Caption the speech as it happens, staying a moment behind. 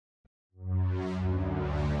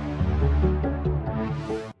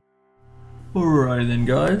Alrighty then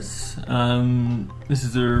guys, this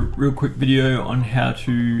is a real quick video on how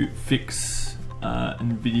to fix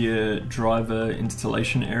NVIDIA driver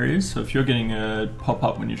installation areas. So if you're getting a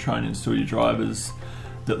pop-up when you try and install your drivers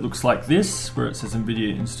that looks like this, where it says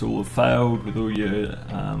NVIDIA installer failed with all your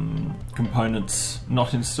components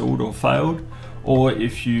not installed or failed, or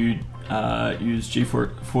if you use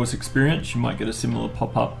GeForce Experience, you might get a similar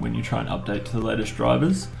pop-up when you try and update to the latest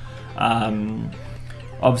drivers.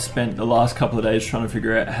 I've spent the last couple of days trying to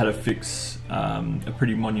figure out how to fix a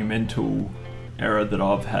pretty monumental error that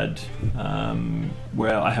I've had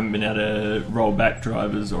where I haven't been able to roll back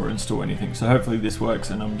drivers or install anything. So hopefully this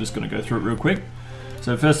works, and I'm just going to go through it real quick.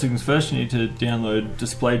 So first things first, you need to download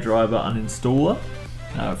Display Driver Uninstaller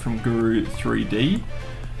from Guru 3D.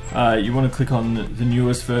 You want to click on the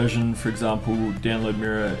newest version, for example, download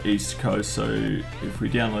Mirror East Coast. So if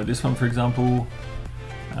we download this one, for example,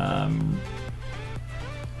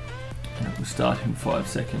 and it will start in 5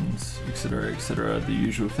 seconds, etc., the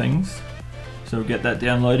usual things. So we'll get that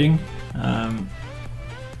downloading.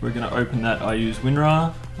 We're going to open that. I use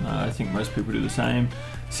WinRAR. I think most people do the same.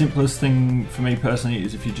 Simplest thing for me personally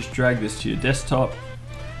is if you just drag this to your desktop,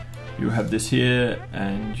 you'll have this here,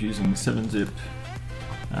 and using 7-zip,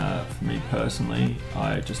 for me personally,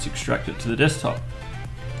 I just extract it to the desktop.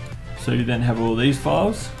 So you then have all these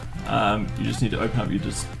files. You just need to open up your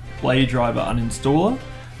Display Driver Uninstaller.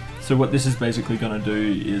 So what this is basically going to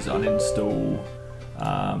do is uninstall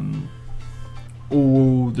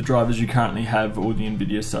all the drivers you currently have, all the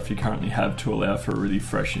NVIDIA stuff you currently have, to allow for a really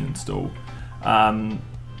fresh install.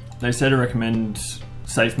 They say to recommend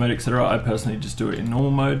safe mode, etc. I personally just do it in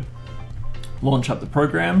normal mode. Launch up the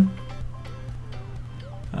program,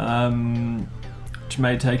 which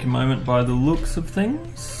may take a moment by the looks of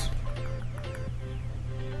things.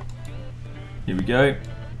 Here we go.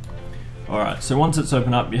 Alright, so once it's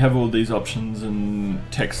open up, you have all these options and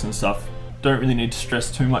text and stuff. Don't really need to stress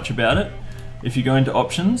too much about it. If you go into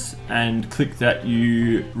options and click that,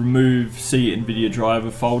 you remove C NVIDIA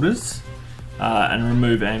driver folders and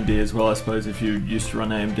remove AMD as well, I suppose, if you used to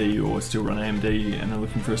run AMD or still run AMD and are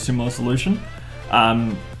looking for a similar solution.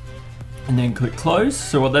 And then click close.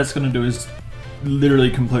 So what that's going to do is literally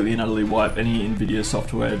completely and utterly wipe any NVIDIA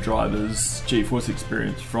software, drivers, GeForce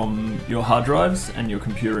Experience from your hard drives and your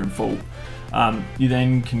computer in full. You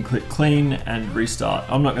then can click clean and restart.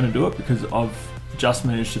 I'm not going to do it because I've just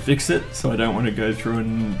managed to fix it, so I don't want to go through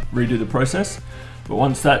and redo the process. But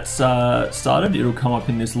once that's started, it'll come up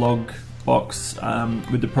in this log box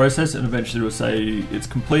with the process, and eventually it will say it's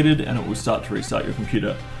completed and it will start to restart your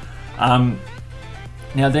computer. Now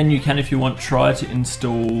then you can, if you want, try to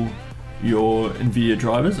install your NVIDIA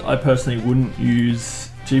drivers. I personally wouldn't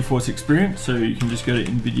use GeForce Experience, so you can just go to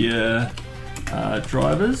NVIDIA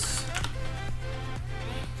drivers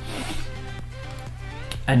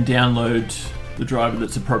and download the driver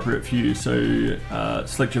that's appropriate for you. So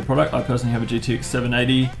select your product. I personally have a GTX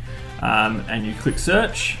 780, and you click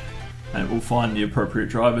search and it will find the appropriate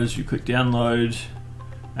drivers. You click download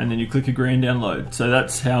and then you click agree and download. So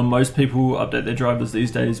that's how most people update their drivers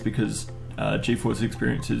these days, because GeForce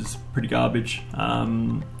Experience is pretty garbage.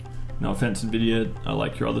 No offense NVIDIA, I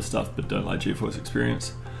like your other stuff but don't like GeForce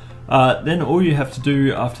Experience. Then all you have to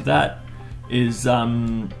do after that is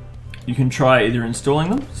you can try either installing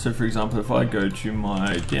them. So for example, if I go to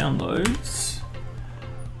my downloads,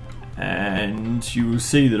 and you will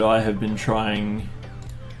see that I have been trying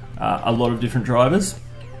a lot of different drivers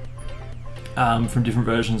from different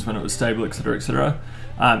versions when it was stable, etc., etc.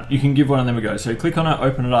 You can give one of them a go. So click on it,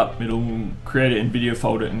 open it up, it'll create an NVIDIA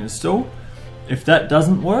folder and install. If that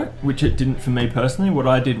doesn't work, which it didn't for me personally, what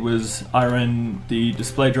I did was I ran the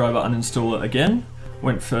Display Driver Uninstaller again,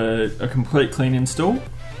 went for a complete clean install.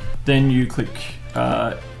 Then you click,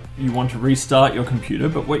 you want to restart your computer,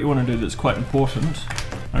 but what you want to do that's quite important,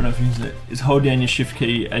 I don't know if you use it, is hold down your shift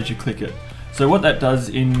key as you click it. So what that does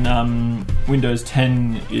in Windows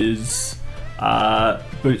 10 is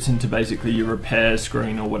boots into basically your repair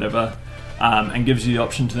screen or whatever, and gives you the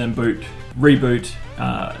option to then reboot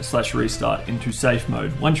 / restart into safe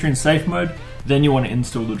mode. Once you're in safe mode, then you want to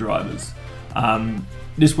install the drivers.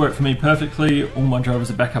 This worked for me perfectly. All my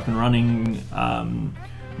drivers are back up and running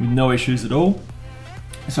with no issues at all.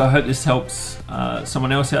 So I hope this helps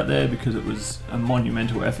someone else out there, because it was a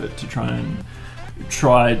monumental effort to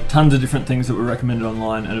try tons of different things that were recommended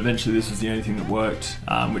online, and eventually this was the only thing that worked,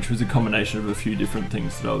 which was a combination of a few different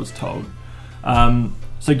things that I was told.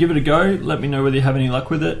 So give it a go, let me know whether you have any luck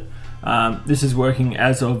with it. This is working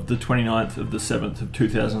as of the 29th of the 7th of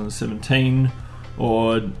 2017,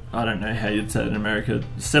 or I don't know how you'd say it in America,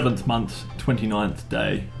 7th month, 29th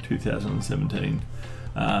day, 2017.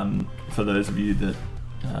 for those of you that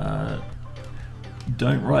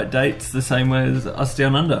don't write dates the same way as us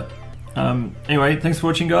down under. Anyway, thanks for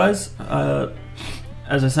watching, guys.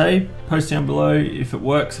 As I say, post down below if it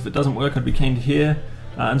works. If it doesn't work, I'd be keen to hear,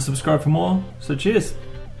 and subscribe for more. So cheers.